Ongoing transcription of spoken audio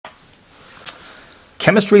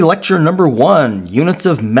Chemistry lecture number 1, units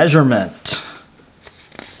of measurement.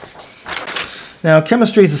 Now,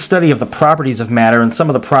 chemistry is the study of the properties of matter, and some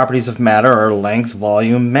of the properties of matter are length,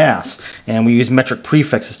 volume, mass. And we use metric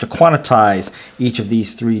prefixes to quantize each of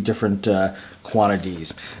these three different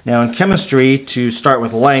quantities. Now, in chemistry, to start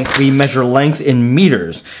with length, we measure length in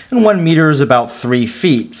meters. And 1 meter is about 3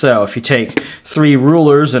 feet. So if you take 3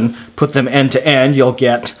 rulers and put them end to end, you'll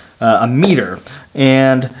get a meter.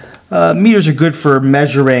 And meters are good for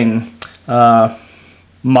measuring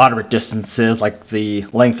moderate distances, like the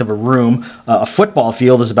length of a room. A football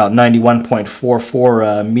field is about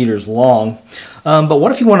 91.44 meters long. But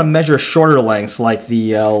what if you want to measure shorter lengths, like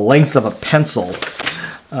the length of a pencil?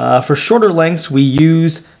 For shorter lengths, we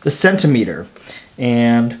use the centimeter.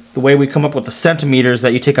 And the way we come up with the centimeter is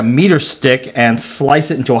that you take a meter stick and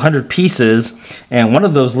slice it into 100 pieces, and one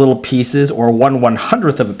of those little pieces, or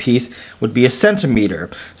 1/100th of a piece, would be a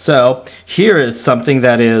centimeter. So here is something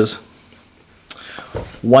that is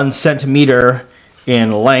 1 centimeter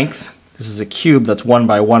in length. This is a cube that's 1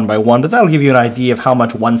 by 1 by 1, but that'll give you an idea of how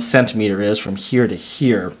much 1 centimeter is from here to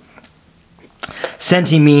here.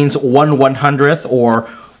 Centi means 1/100th, or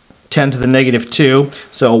 10 to the negative 2.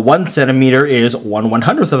 So 1 centimeter is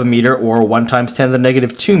 1/100th of a meter, or 1 times 10 to the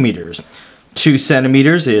negative 2 meters. 2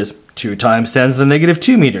 centimeters is 2 times 10 to the negative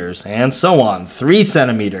 2 meters, and so on. 3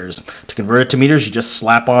 centimeters. To convert it to meters, you just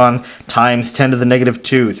slap on times 10 to the negative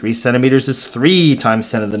 2. 3 centimeters is 3 times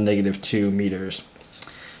 10 to the negative 2 meters.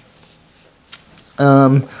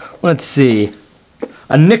 Let's see.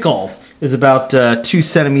 A nickel is about 2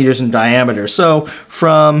 centimeters in diameter. So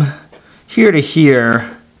from here to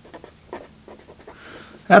here,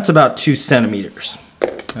 that's about 2 centimeters.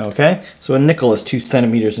 Okay, so a nickel is 2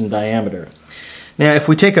 centimeters in diameter. Now, if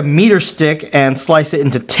we take a meter stick and slice it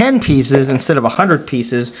into 10 pieces instead of 100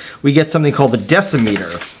 pieces, we get something called a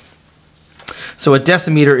decimeter. So a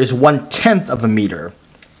decimeter is 1/10 of a meter.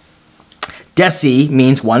 Deci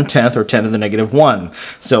means 1/10, or 10 to the negative 1.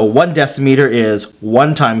 So 1 decimeter is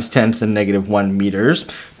 1 times 10 to the negative 1 meters.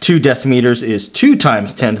 2 decimeters is 2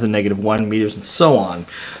 times 10 to the negative 1 meters, and so on.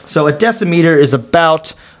 So a decimeter is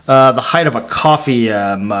about the height of a coffee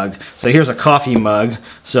mug. So here's a coffee mug.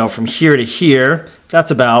 So from here to here,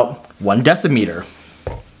 that's about 1 decimeter.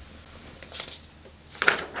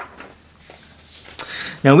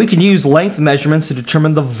 Now we can use length measurements to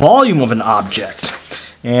determine the volume of an object.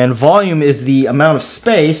 And volume is the amount of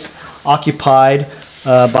space occupied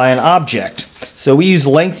by an object. So we use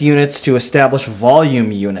length units to establish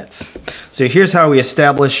volume units. So here's how we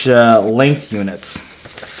establish length units.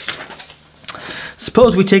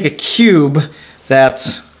 Suppose we take a cube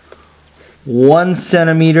that's 1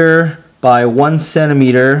 centimeter by 1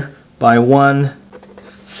 centimeter by 1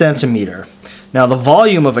 centimeter. Now the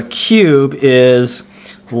volume of a cube is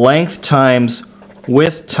length times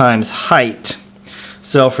width times height.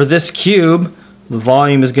 So for this cube, the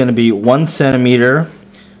volume is going to be 1 centimeter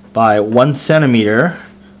by 1 centimeter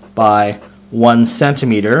by 1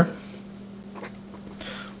 centimeter.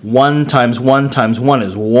 1 times 1 times 1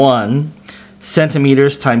 is 1.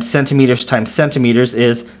 Centimeters times centimeters times centimeters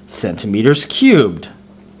is centimeters cubed.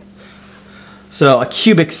 So a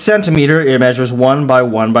cubic centimeter, it measures 1 by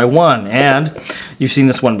 1 by 1. And you've seen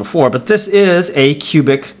this one before, but this is a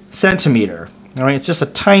cubic centimeter. All right, it's just a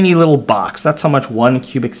tiny little box. That's how much 1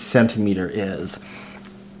 cubic centimeter is.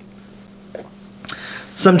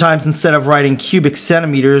 Sometimes instead of writing cubic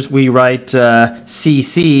centimeters, we write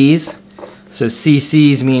cc's. So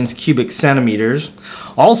cc's means cubic centimeters.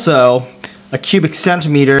 Also, a cubic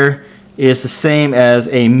centimeter is the same as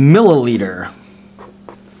a milliliter.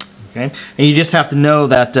 Okay? And you just have to know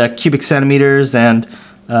that cubic centimeters and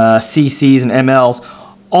cc's and mLs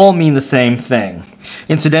all mean the same thing.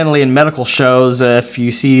 Incidentally, in medical shows, if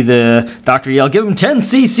you see the doctor yell, "Give him 10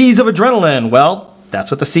 cc's of adrenaline," well,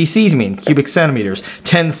 that's what the cc's mean, cubic centimeters.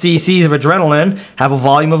 10 cc's of adrenaline have a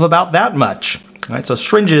volume of about that much. All right, so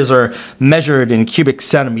syringes are measured in cubic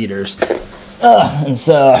centimeters. And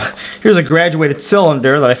so here's a graduated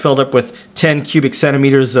cylinder that I filled up with 10 cubic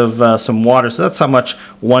centimeters of some water. So that's how much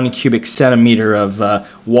 1 cubic centimeter of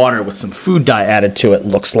water with some food dye added to it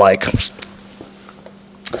looks like.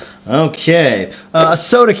 Okay, a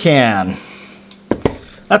soda can.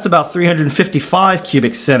 That's about 355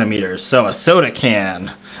 cubic centimeters. So a soda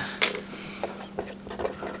can.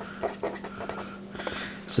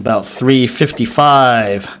 It's about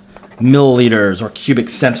 355 milliliters, or cubic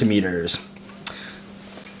centimeters.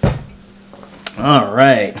 All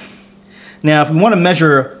right. Now, if we want to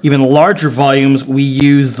measure even larger volumes, we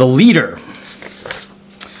use the liter.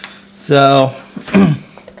 So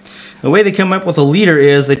The way they come up with a liter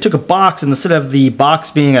is they took a box, and instead of the box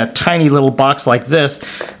being a tiny little box like this,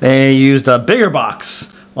 they used a bigger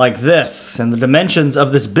box like this. And the dimensions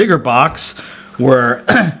of this bigger box were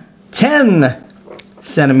 10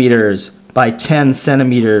 centimeters by 10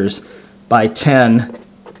 centimeters by 10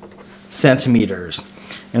 centimeters.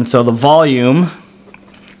 And so the volume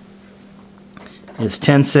is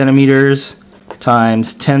 10 centimeters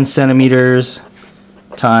times 10 centimeters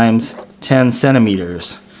times 10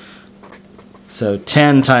 centimeters. So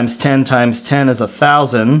 10 times 10 times 10 is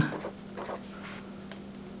 1,000.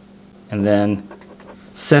 And then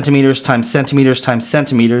centimeters times centimeters times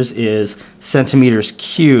centimeters is centimeters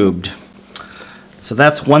cubed. So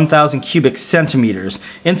that's 1,000 cubic centimeters.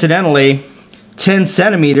 Incidentally, 10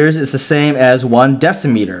 centimeters is the same as 1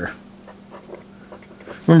 decimeter.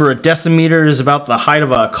 Remember, a decimeter is about the height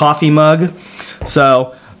of a coffee mug.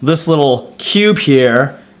 So this little cube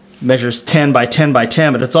here measures 10 by 10 by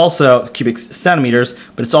 10, but it's also cubic centimeters,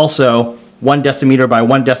 but it's also 1 decimeter by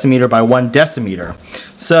 1 decimeter by 1 decimeter.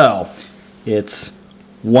 So it's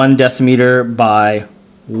 1 decimeter by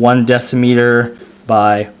 1 decimeter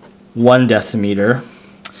by 1 decimeter.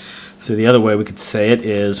 So the other way we could say it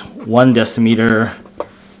is 1 decimeter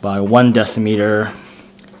by 1 decimeter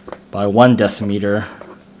by 1 decimeter.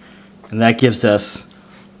 And that gives us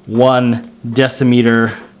 1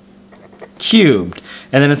 decimeter cubed.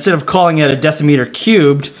 And then instead of calling it a decimeter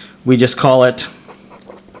cubed, we just call it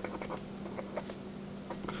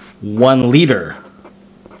 1 liter,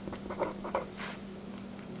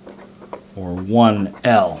 or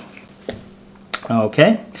 1L.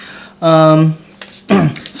 Okay.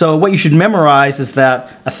 So what you should memorize is that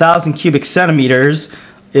 1,000 cubic centimeters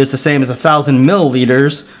is the same as 1,000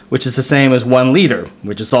 milliliters, which is the same as 1 liter,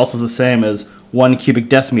 which is also the same as 1 cubic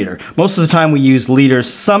decimeter. Most of the time we use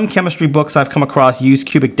liters. Some chemistry books I've come across use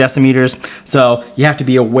cubic decimeters, so you have to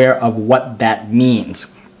be aware of what that means.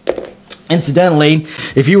 Incidentally,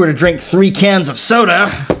 if you were to drink 3 cans of soda,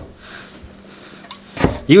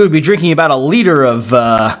 you would be drinking about 1 liter of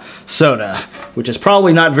soda, which is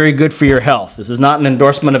probably not very good for your health. This is not an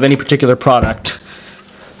endorsement of any particular product.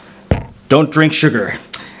 Don't drink sugar.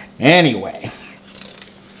 Anyway.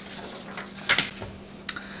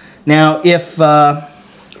 Now, if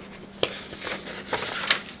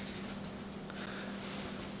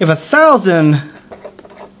 1,000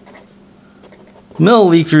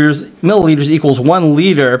 milliliters equals 1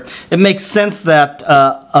 liter, it makes sense that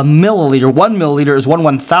a milliliter, 1 milliliter is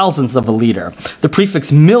 1/1000th of a liter. The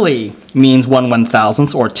prefix milli means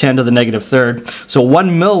 1/1000th, or 10 to the negative third. So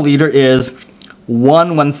 1 milliliter is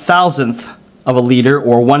 1/1000th of a liter,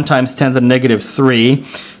 or 1 times 10 to the negative 3.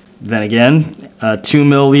 Then again, 2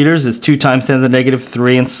 milliliters is 2 times 10 to the negative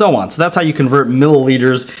 3, and so on. So that's how you convert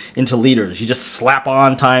milliliters into liters. You just slap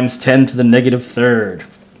on times 10 to the negative third.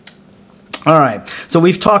 All right, so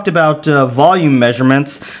we've talked about volume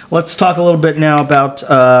measurements. Let's talk a little bit now about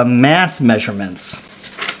mass measurements.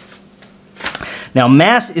 Now,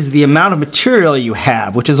 mass is the amount of material you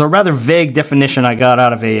have, which is a rather vague definition I got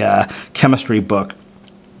out of a chemistry book.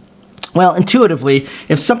 Well, intuitively,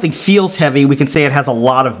 if something feels heavy, we can say it has a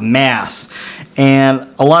lot of mass. And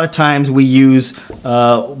a lot of times we use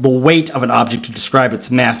the weight of an object to describe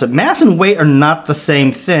its mass. But mass and weight are not the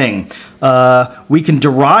same thing. We can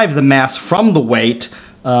derive the mass from the weight,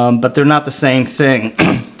 but they're not the same thing.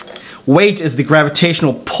 Weight is the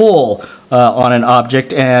gravitational pull on an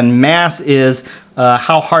object, and mass is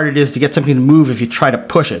how hard it is to get something to move if you try to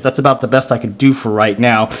push it. That's about the best I could do for right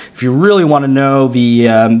now. If you really want to know the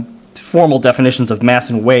formal definitions of mass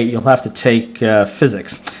and weight, you'll have to take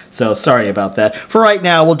physics. So sorry about that. For right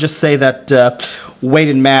now, we'll just say that weight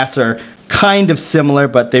and mass are kind of similar,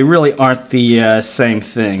 but they really aren't the same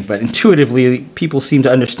thing. But intuitively, people seem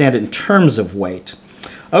to understand it in terms of weight.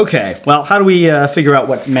 Okay, well, how do we figure out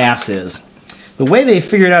what mass is? The way they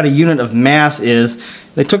figured out a unit of mass is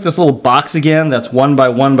they took this little box again that's 1 by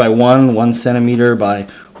 1 by 1, 1 centimeter by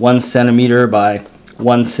 1 centimeter by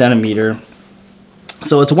 1 centimeter.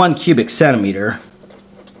 So it's 1 cubic centimeter.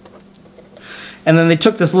 And then they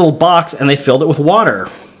took this little box and they filled it with water.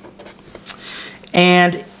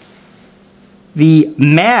 And the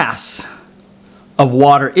mass of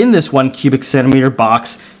water in this 1 cubic centimeter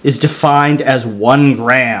box is defined as 1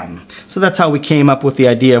 gram. So that's how we came up with the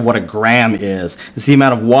idea of what a gram is. It's the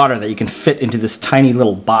amount of water that you can fit into this tiny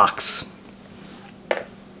little box.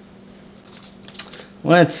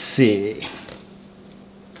 Let's see.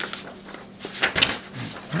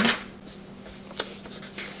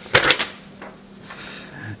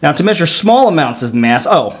 Now, to measure small amounts of mass,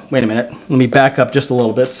 oh, wait a minute. Let me back up just a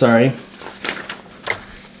little bit, sorry.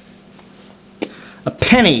 A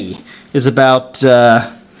penny is about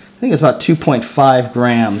think it's about 2.5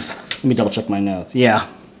 grams. Let me double check my notes. Yeah.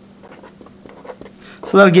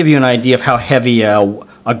 So that'll give you an idea of how heavy a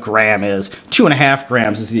gram is. 2.5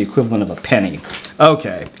 grams is the equivalent of a penny.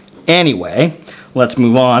 Okay. Anyway, let's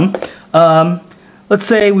move on. Let's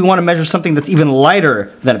say we want to measure something that's even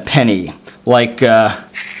lighter than a penny, like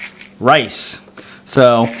rice.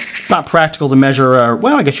 So it's not practical to measure,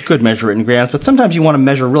 well, I guess you could measure it in grams, but sometimes you want to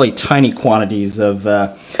measure really tiny quantities of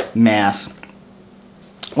mass.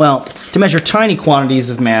 Well, to measure tiny quantities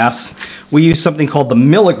of mass, we use something called the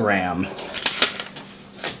milligram.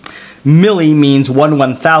 Milli means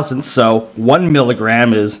 1/1000th, so 1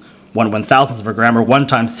 milligram is 1/1000th of a gram, or 1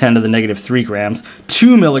 times 10 to the negative 3 grams.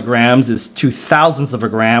 2 milligrams is 2,000ths of a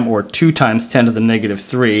gram, or 2 times 10 to the negative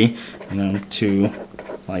 3. 2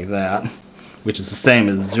 like that, which is the same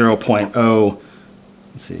as 0.0.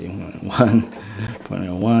 Let's see,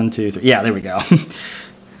 1.01, 2, 3. Yeah, there we go.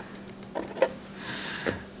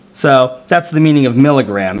 So that's the meaning of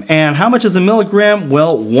milligram. And how much is a milligram?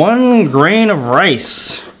 Well, 1 grain of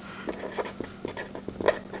rice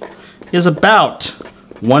is about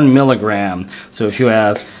 1 milligram. So if you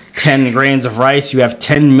have 10 grains of rice, you have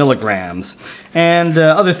 10 milligrams. And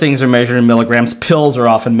other things are measured in milligrams. Pills are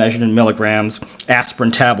often measured in milligrams.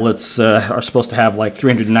 Aspirin tablets are supposed to have like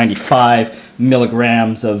 395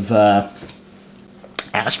 milligrams of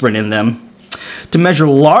aspirin in them. To measure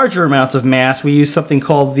larger amounts of mass, we use something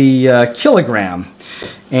called the kilogram.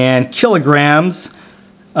 And kilograms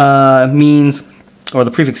means, or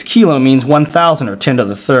the prefix kilo means 1,000 or 10 to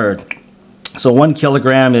the third. So 1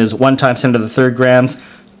 kilogram is 1 times 10 to the third grams.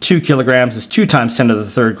 2 kilograms is 2 times 10 to the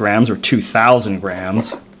third grams, or 2,000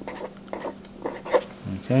 grams.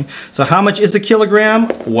 Okay, so how much is a kilogram?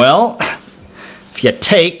 Well, if you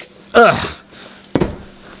take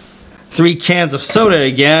 3 cans of soda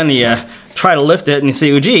again, you try to lift it and you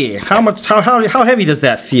say, oh, gee, how heavy does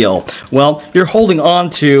that feel? Well, you're holding on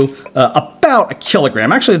to about a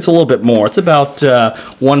kilogram. Actually, it's a little bit more. It's about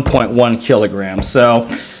 1.1 kilograms. So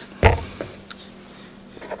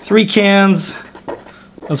 3 cans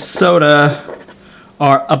of soda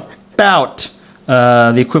are about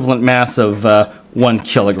the equivalent mass of 1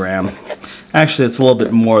 kilogram. Actually, it's a little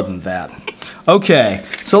bit more than that. Okay,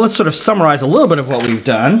 so let's sort of summarize a little bit of what we've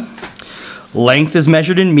done. Length is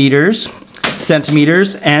measured in meters,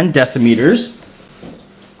 centimeters, and decimeters.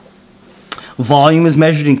 Volume is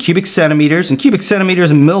measured in cubic centimeters, and cubic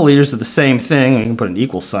centimeters and milliliters are the same thing. You can put an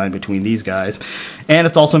equal sign between these guys. And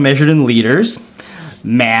it's also measured in liters.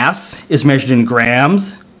 Mass is measured in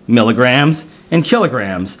grams, milligrams, and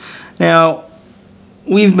kilograms. Now,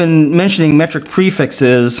 we've been mentioning metric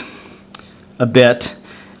prefixes a bit,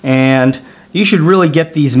 and you should really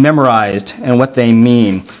get these memorized and what they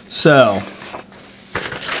mean. So,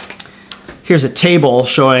 here's a table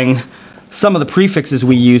showing some of the prefixes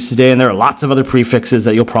we use today, and there are lots of other prefixes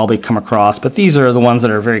that you'll probably come across, but these are the ones that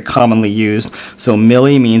are very commonly used. So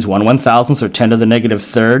milli means 1/1000th, or 10 to the negative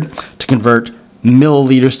third. To convert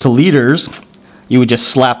milliliters to liters, you would just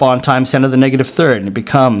slap on times 10 to the negative third, and it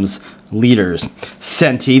becomes liters.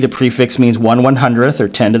 Centi, the prefix means 1/100th, or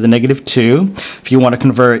 10 to the negative 2. If you want to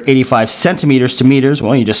convert 85 centimeters to meters,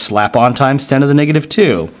 well, you just slap on times 10 to the negative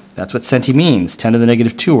 2. That's what centi means, 10 to the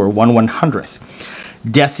negative 2, or 1/100th.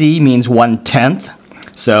 Deci means 1/10th.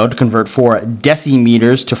 So to convert 4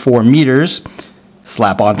 decimeters to 4 meters,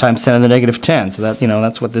 slap on times 10 to the negative 10. So that,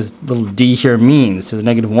 that's what this little d here means, to the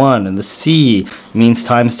negative 1. And the c means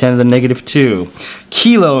times 10 to the negative 2.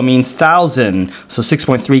 Kilo means 1,000. So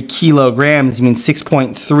 6.3 kilograms means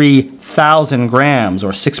 6.3 thousand grams,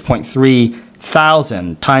 or 6.3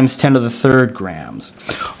 thousand times 10 to the third grams.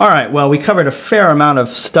 All right, well, we covered a fair amount of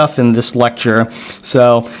stuff in this lecture.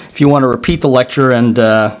 So if you want to repeat the lecture and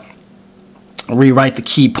rewrite the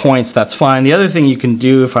key points, that's fine. The other thing you can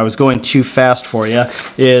do, if I was going too fast for you,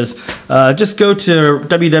 is just go to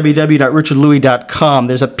www.richardlouis.com.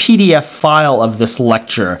 There's a PDF file of this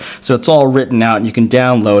lecture, so it's all written out, and you can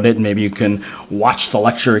download it, and maybe you can watch the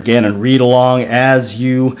lecture again and read along as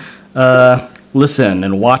you listen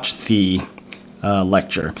and watch the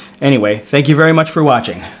lecture. Anyway, thank you very much for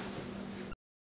watching.